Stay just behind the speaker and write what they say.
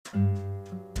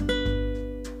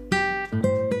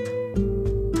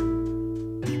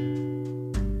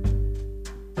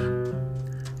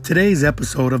Today's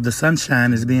episode of The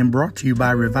Sunshine is being brought to you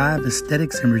by Revive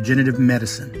Aesthetics and Regenerative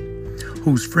Medicine,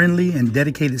 whose friendly and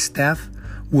dedicated staff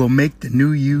will make the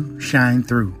new you shine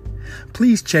through.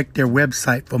 Please check their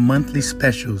website for monthly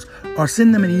specials or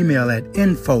send them an email at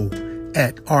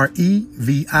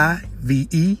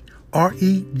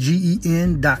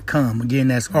info@reviveren.com. Again,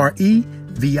 that's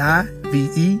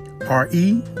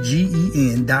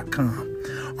reviveren.com.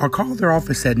 Or call their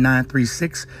office at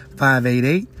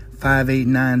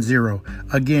 936-588-5890.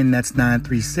 Again, that's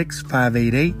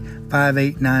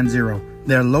 936-588-5890.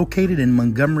 They're located in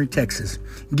Montgomery, Texas.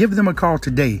 Give them a call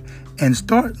today and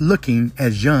start looking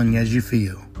as young as you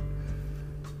feel.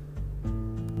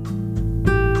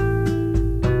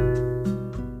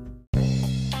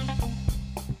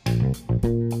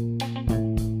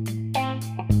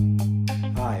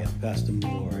 Hi, I'm Pastor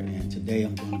Moore, and today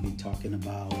I'm going to be talking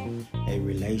about a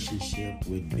relationship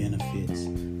with benefits,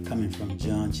 coming from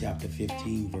John chapter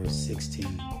 15, verse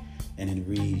 16. And it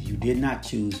reads, "You did not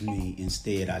choose me,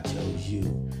 instead I chose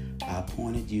you. I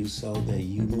appointed you so that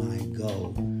you might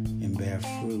go and bear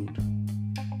fruit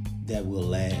that will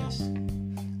last.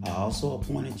 I also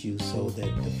appointed you so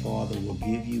that the Father will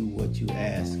give you what you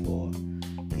ask for.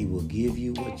 He will give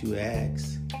you what you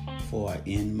ask for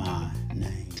in my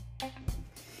name."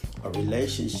 A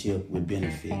relationship with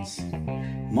benefits.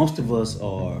 Most of us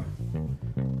are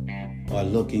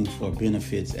looking for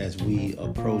benefits as we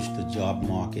approach the job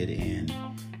market, and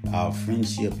our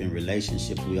friendship and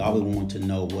relationships. We always want to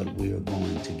know what we are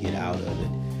going to get out of it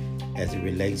as it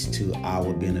relates to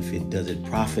our benefit. Does it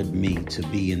profit me to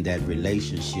be in that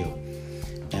relationship?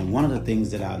 And one of the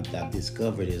things that I've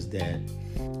discovered is that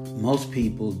most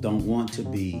people don't want to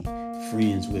be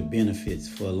friends with benefits.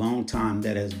 For a long time,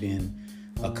 that has been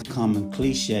a common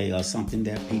cliche or something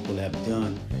that people have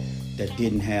done that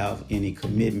didn't have any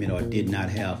commitment or did not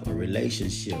have a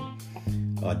relationship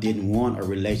or didn't want a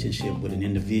relationship with an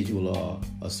individual or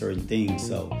a certain thing.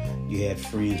 So you had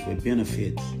friends with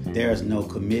benefits. There's no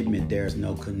commitment. There's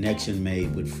no connection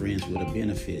made with friends with a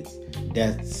benefits.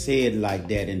 That's said like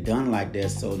that and done like that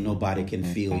so nobody can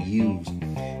feel used.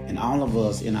 And all of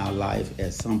us in our life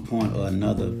at some point or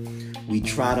another, we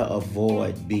try to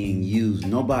avoid being used.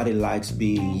 Nobody likes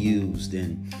being used.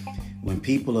 And when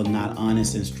people are not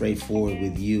honest and straightforward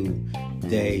with you,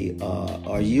 they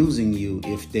are using you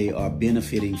if they are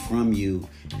benefiting from you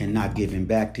and not giving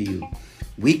back to you.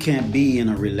 We can't be in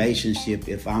a relationship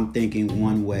if I'm thinking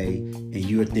one way and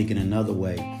you're thinking another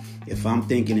way. If I'm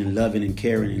thinking and loving and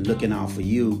caring and looking out for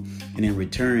you, and in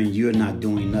return you're not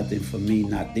doing nothing for me,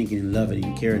 not thinking and loving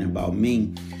and caring about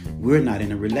me, we're not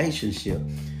in a relationship.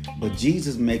 But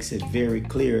Jesus makes it very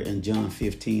clear in John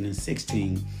 15 and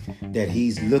 16 that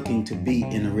he's looking to be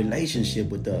in a relationship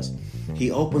with us.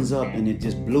 He opens up, and it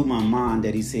just blew my mind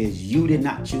that he says, "You did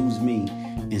not choose me.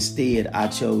 Instead, I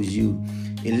chose you."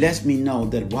 It lets me know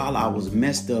that while I was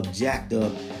messed up, jacked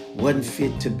up, wasn't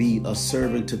fit to be a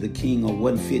servant to the king or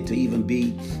wasn't fit to even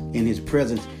be in his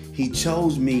presence, he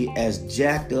chose me as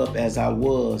jacked up as I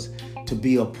was to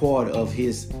be a part of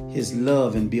his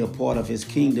love and be a part of his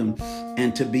kingdom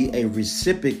and to be a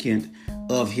recipient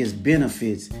of his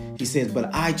benefits. He says, "But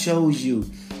I chose you."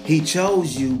 He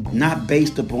chose you not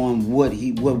based upon what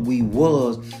we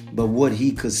was, but what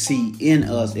he could see in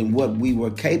us and what we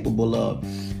were capable of.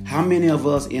 How many of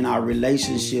us in our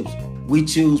relationships, we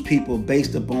choose people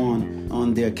based upon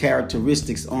their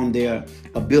characteristics, on their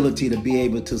ability to be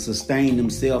able to sustain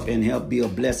themselves and help be a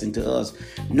blessing to us.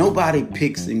 Nobody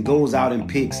picks and goes out and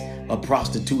picks a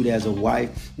prostitute as a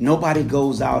wife. Nobody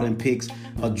goes out and picks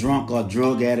a drunk or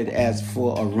drug addict as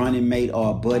for a running mate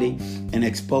or a buddy and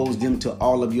expose them to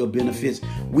all of your benefits.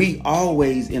 We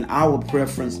always, in our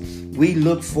preference, we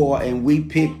look for and we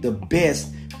pick the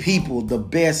best people, the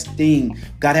best thing.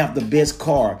 Gotta have the best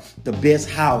car, the best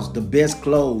house, the best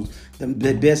clothes, the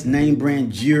best name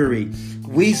brand jewelry.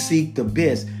 We seek the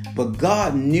best. But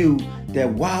God knew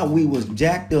that while we was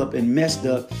jacked up and messed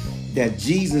up, that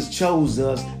Jesus chose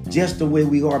us just the way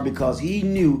we are, because he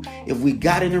knew if we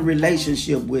got in a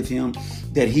relationship with him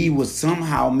that he would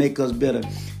somehow make us better.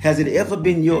 Has it ever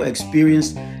been your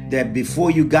experience that before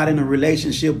you got in a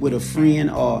relationship with a friend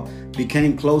or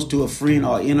became close to a friend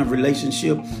or in a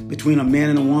relationship between a man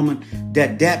and a woman,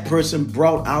 that person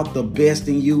brought out the best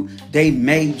in you? They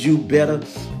made you better.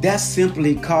 That's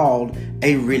simply called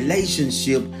a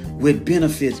relationship with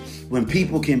benefits, when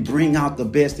people can bring out the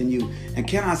best in you. And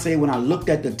can I say, when I looked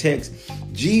at the text,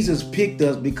 Jesus picked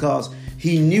us because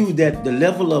he knew that the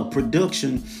level of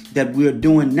production that we're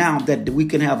doing now, that we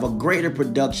can have a greater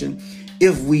production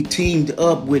if we teamed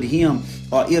up with him,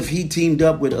 or if he teamed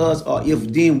up with us, or if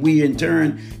then we in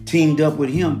turn teamed up with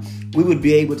him, we would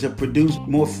be able to produce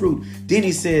more fruit. Then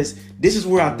he says, this is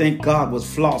where I think God was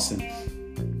flossing.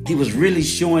 He was really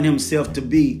showing himself to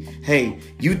be, hey,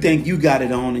 you think you got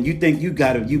it on and you think you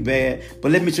got it, you bad,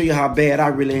 but let me show you how bad I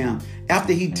really am.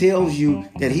 After he tells you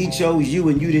that he chose you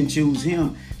and you didn't choose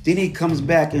him, then he comes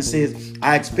back and says,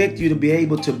 I expect you to be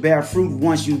able to bear fruit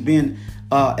once you've been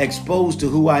exposed to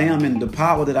who I am and the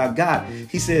power that I got.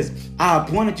 He says, I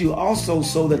appointed you also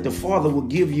so that the Father will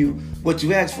give you what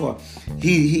you asked for.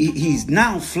 He's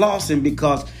now flossing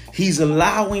because he's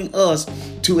allowing us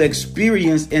to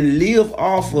experience and live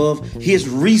off of his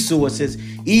resources,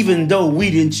 even though we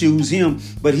didn't choose him,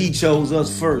 but he chose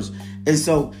us first. And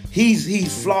so he's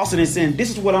flossing and saying,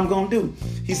 this is what I'm going to do.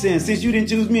 He's saying, since you didn't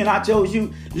choose me and I chose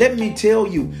you, let me tell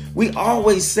you, we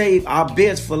always save our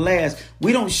best for last.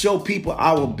 We don't show people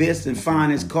our best and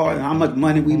finest car and how much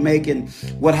money we make and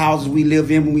what houses we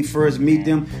live in when we first meet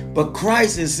them. But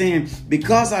Christ is saying,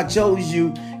 because I chose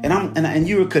you and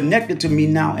you're connected to me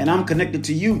now and I'm connected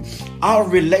to you, our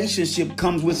relationship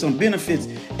comes with some benefits.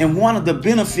 And one of the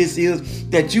benefits is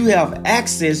that you have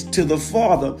access to the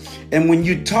Father. And when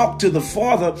you talk to the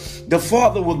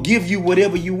Father will give you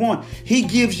whatever you want. He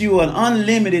gives you an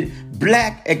unlimited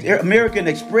Black American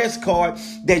Express card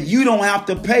that you don't have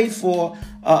to pay for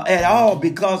at all,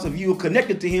 because of you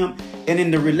connected to him and in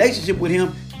the relationship with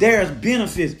him. There's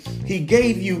benefits. He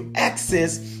gave you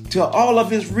access to all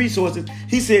of his resources.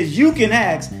 He says you can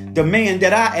ask the man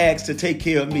that I asked to take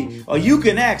care of me, or you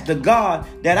can ask the God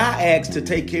that I asked to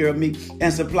take care of me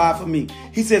and supply for me.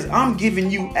 He says, I'm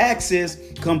giving you access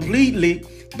completely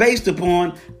based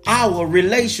upon our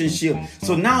relationship.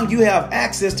 So now you have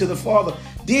access to the Father.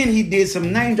 Then he did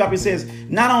some name drop. He says,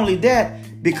 not only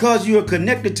that, because you are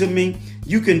connected to me,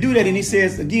 you can do that. And he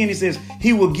says,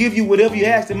 he will give you whatever you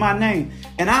ask in my name.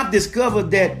 And I've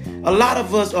discovered that a lot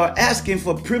of us are asking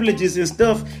for privileges and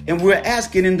stuff, and we're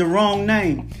asking in the wrong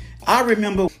name. I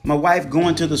remember my wife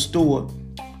going to the store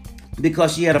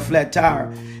because she had a flat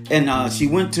tire, and she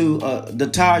went to the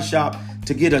tire shop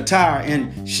to get a tire,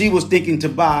 and she was thinking to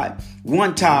buy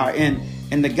one tire,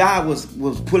 and the guy was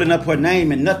pulling up her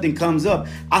name and nothing comes up.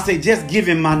 I say, just give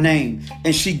him my name.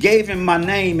 And she gave him my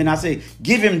name, and I say,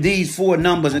 give him these 4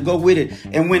 numbers and go with it.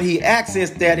 And when he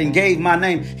accessed that and gave my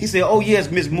name, he said, oh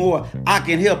yes, Miss Moore, I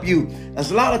can help you.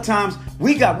 As a lot of times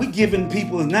we giving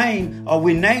people's name, or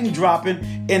we name dropping,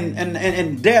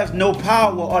 and there's no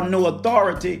power or no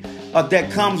authority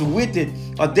that comes with it,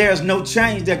 or there's no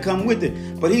change that come with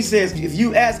it. But he says, if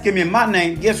you ask him in my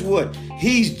name, guess what?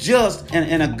 He's just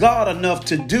and a God enough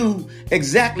to do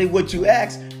exactly what you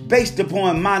ask based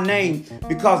upon my name,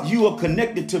 because you are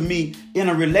connected to me in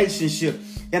a relationship.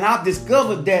 And I've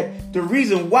discovered that the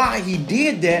reason why he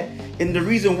did that, and the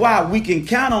reason why we can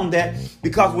count on that,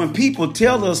 because when people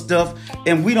tell us stuff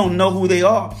and we don't know who they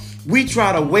are, we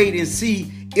try to wait and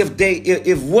see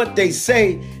if what they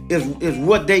say is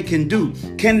what they can do.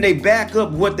 Can they back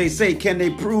up what they say? Can they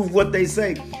prove what they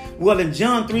say? Well, in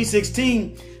John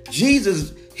 3:16,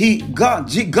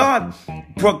 God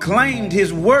proclaimed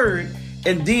his word,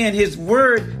 and then his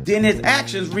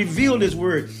actions revealed his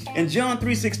word. In John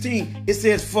 3:16, it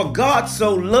says, for God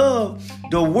so loved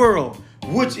the world,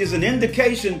 which is an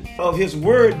indication of his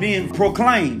word being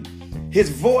proclaimed. His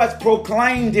voice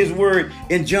proclaimed his word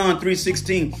in John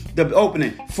 3:16, the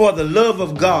opening, for the love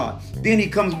of God. Then he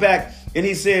comes back and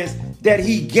he says that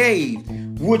he gave,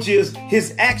 which is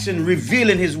his action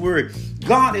revealing his word.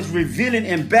 God is revealing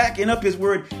and backing up his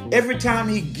word. Every time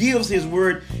he gives his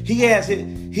word,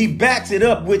 he backs it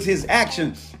up with his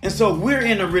action. And so we're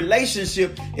in a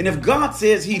relationship. And if God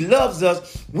says he loves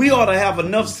us, we ought to have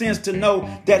enough sense to know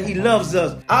that he loves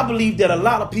us. I believe that a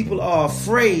lot of people are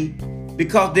afraid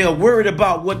because they're worried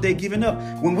about what they're giving up.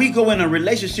 When we go in a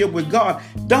relationship with God,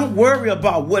 don't worry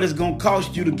about what it's going to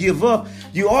cost you to give up.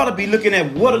 You ought to be looking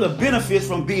at what are the benefits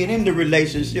from being in the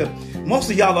relationship.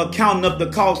 Most of y'all are counting up the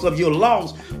cost of your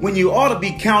loss when you ought to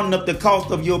be counting up the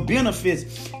cost of your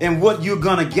benefits and what you're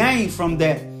going to gain from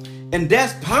that. And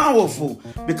that's powerful,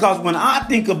 because when I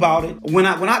think about it, when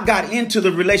I got into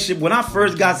the relationship, when I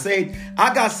first got saved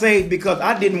because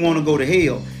I didn't want to go to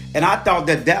hell. And I thought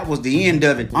that was the end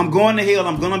of it. I'm going to hell.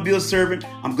 I'm going to be a servant.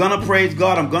 I'm going to praise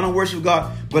God. I'm going to worship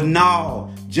God. But now,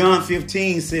 John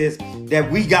 15 says that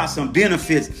we got some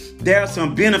benefits. There are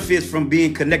some benefits from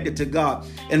being connected to God.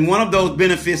 And one of those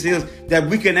benefits is that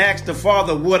we can ask the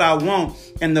Father what I want,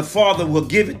 and the Father will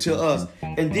give it to us.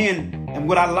 And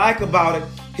what I like about it,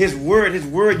 His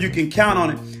word, you can count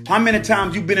on it. How many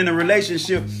times you've been in a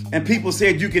relationship and people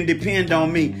said you can depend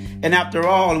on me, and after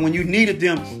all, when you needed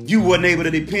them, you weren't able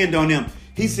to depend on them?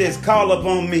 He says, call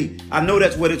upon me. I know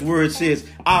that's what his word says.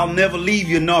 I'll never leave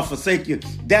you nor forsake you.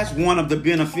 That's one of the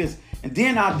benefits. And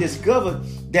then I discovered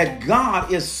that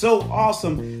God is so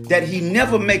awesome that he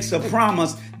never makes a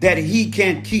promise that he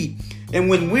can't keep. And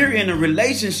when we're in a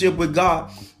relationship with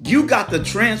God, you got to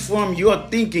transform your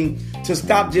thinking to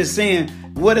stop just saying,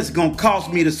 what it's going to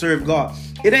cost me to serve God.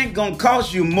 It ain't going to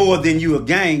cost you more than you will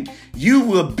gain. You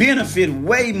will benefit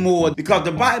way more, because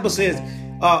the Bible says,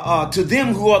 to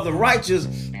them who are the righteous,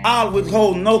 I'll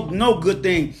withhold no good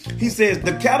thing. He says,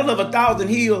 the cattle of 1,000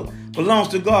 hills belongs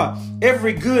to God.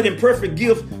 Every good and perfect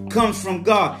gift comes from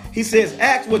God. He says,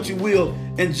 ask what you will.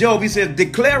 And Job, he says,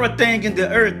 declare a thing in the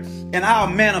earth and I'll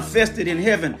manifest it in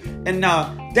heaven. And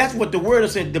that's what the word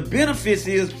said. The benefits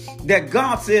is that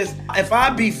God says, if I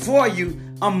be for you,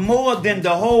 I'm more than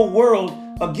the whole world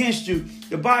against you.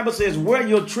 The Bible says, where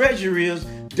your treasure is,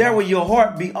 there will your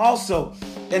heart be also.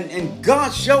 And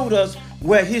God showed us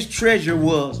where his treasure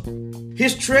was.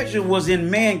 His treasure was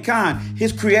in mankind,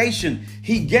 his creation.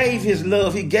 He gave his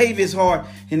love, he gave his heart,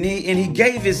 and he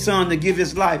gave his son to give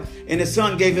his life, and his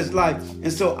son gave his life.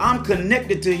 And so I'm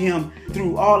connected to him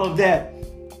through all of that.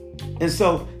 And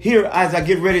so here, as I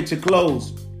get ready to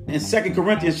close, in 2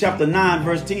 Corinthians chapter 9,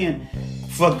 verse 10,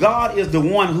 for God is the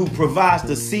one who provides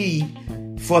the seed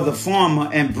for the farmer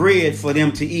and bread for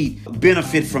them to eat.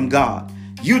 Benefit from God.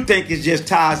 You think it's just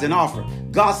tithes and offering.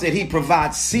 God said he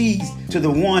provides seeds to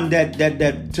the one that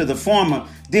to the farmer.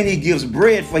 Then he gives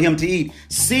bread for him to eat.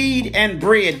 Seed and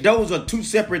bread, those are two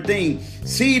separate things.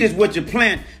 Seed is what you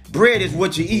plant. Bread is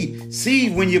what you eat.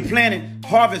 Seed, when you plant it,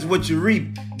 harvest what you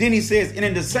reap. Then he says, and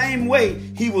in the same way,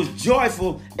 he was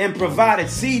joyful and provided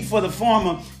seed for the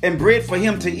farmer and bread for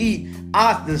him to eat.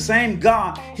 The same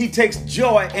God, he takes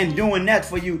joy in doing that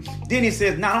for you. Then he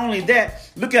says, not only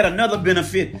that, look at another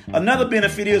benefit. Another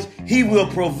benefit is he will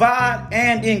provide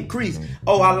and increase.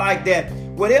 Oh, I like that.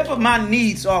 Whatever my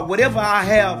needs are, whatever I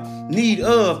have need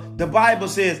of, the Bible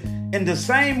says, in the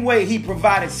same way he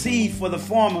provided seed for the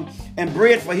farmer and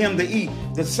bread for him to eat.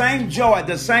 The same joy,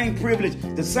 the same privilege,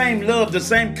 the same love, the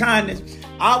same kindness.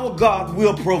 Our God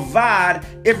will provide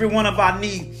every one of our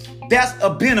needs. That's a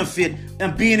benefit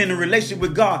of being in a relationship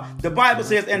with God. The Bible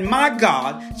says, and my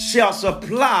God shall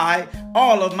supply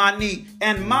all of my need.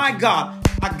 And my God,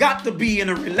 I got to be in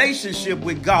a relationship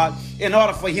with God in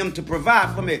order for him to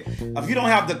provide for me. If you don't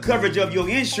have the coverage of your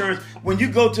insurance, when you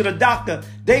go to the doctor,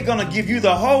 they're going to give you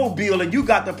the whole bill and you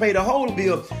got to pay the whole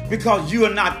bill because you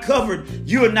are not covered.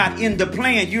 You are not in the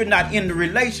plan. You're not in the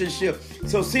relationship.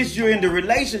 So since you're in the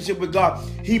relationship with God,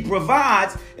 he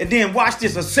provides. And then watch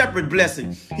this, a separate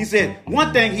blessing. He said,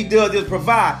 one thing he does is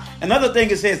provide. Another thing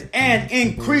it says, and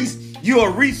increase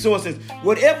your resources.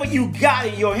 Whatever you got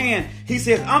in your hand, he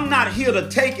says, I'm not here to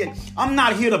take it. I'm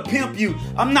not here to pimp you.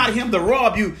 I'm not here to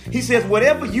rob you. He says,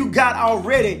 whatever you got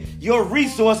already, your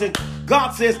resources,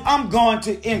 God says, I'm going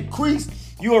to increase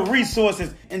your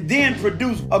resources and then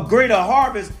produce a greater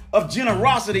harvest of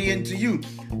generosity into you.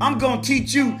 I'm going to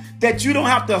teach you that you don't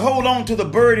have to hold on to the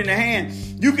bird in the hand.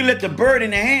 You can let the bird in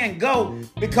the hand go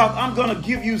because I'm going to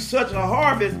give you such a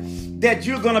harvest that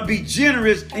you're going to be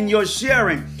generous in your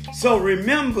sharing. So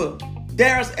remember,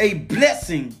 there's a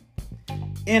blessing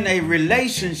in a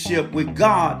relationship with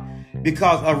God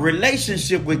because a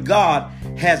relationship with God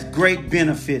has great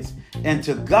benefits. And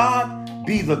to God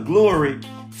be the glory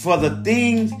for the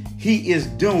things he is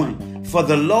doing. For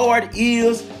the Lord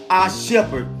is our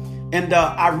shepherd. And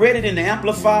I read it in the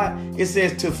Amplified. It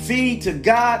says to feed to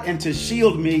God and to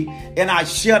shield me, and I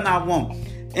shall not want.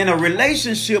 In a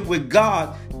relationship with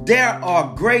God, there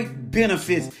are great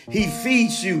benefits. He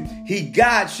feeds you, he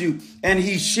guides you, and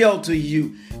he shelters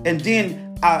you. And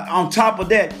then on top of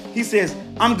that, he says,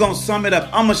 I'm going to sum it up.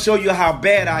 I'm going to show you how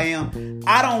bad I am.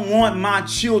 I don't want my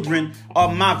children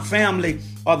or my family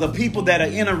or the people that are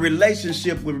in a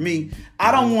relationship with me.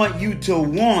 I don't want you to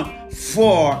want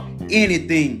for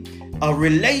anything. A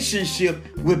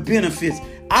relationship with benefits.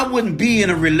 I wouldn't be in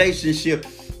a relationship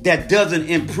that doesn't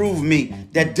improve me,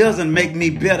 that doesn't make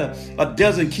me better, or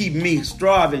doesn't keep me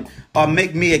striving, or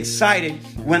make me excited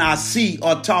when I see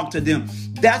or talk to them.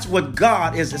 That's what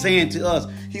God is saying to us.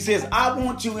 He says, I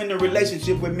want you in the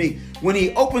relationship with me. When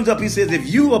he opens up, he says, if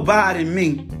you abide in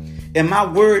me and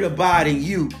my word abide in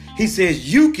you, he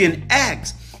says, you can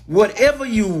ask whatever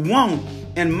you want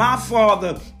and my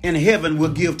Father in heaven will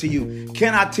give to you.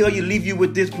 Can I tell you, leave you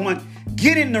with this point?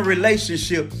 Get in the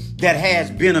relationship that has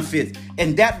benefits.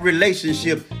 And that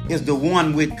relationship is the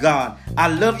one with God. I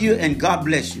love you and God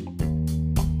bless you.